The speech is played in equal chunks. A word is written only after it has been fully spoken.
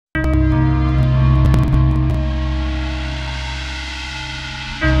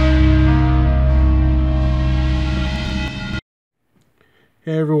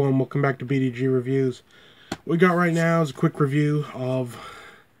Hey everyone, welcome back to BDG Reviews. What we got right now is a quick review of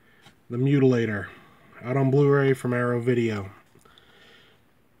The Mutilator, out on Blu Ray from Arrow Video.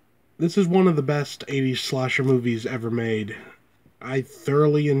 This is one of the best 80s slasher movies ever made. I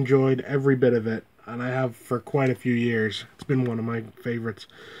thoroughly enjoyed every bit of it, and I have for quite a few years. It's been one of my favorites.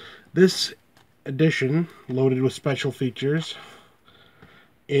 This edition, loaded with special features,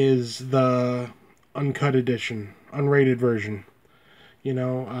 is the uncut edition, unrated version. It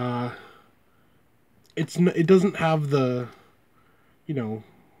doesn't have the,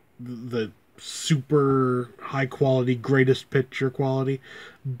 the super high quality, greatest picture quality,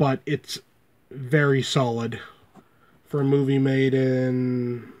 but it's very solid for a movie made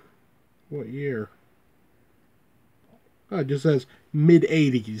in what year? Oh, it just says mid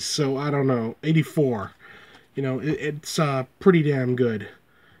 80s, so I don't know, 84. It's pretty damn good.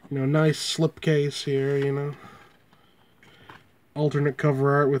 Nice slipcase here. Alternate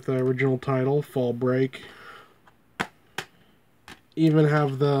cover art with the original title, Fall Break. Even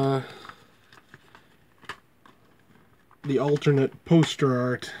have the alternate poster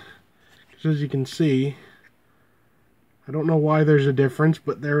art. Because as you can see, I don't know why there's a difference,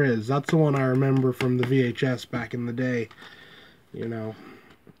 but there is. That's the one I remember from the VHS back in the day.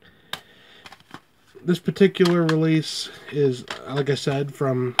 This particular release is, like I said,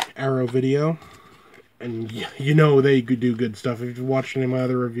 from Arrow Video. And they do good stuff. If you've watched any of my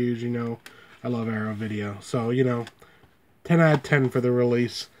other reviews, I love Arrow Video. So, 10 out of 10 for the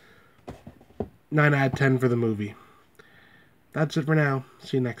release. 9 out of 10 for the movie. That's it for now.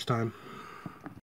 See you next time.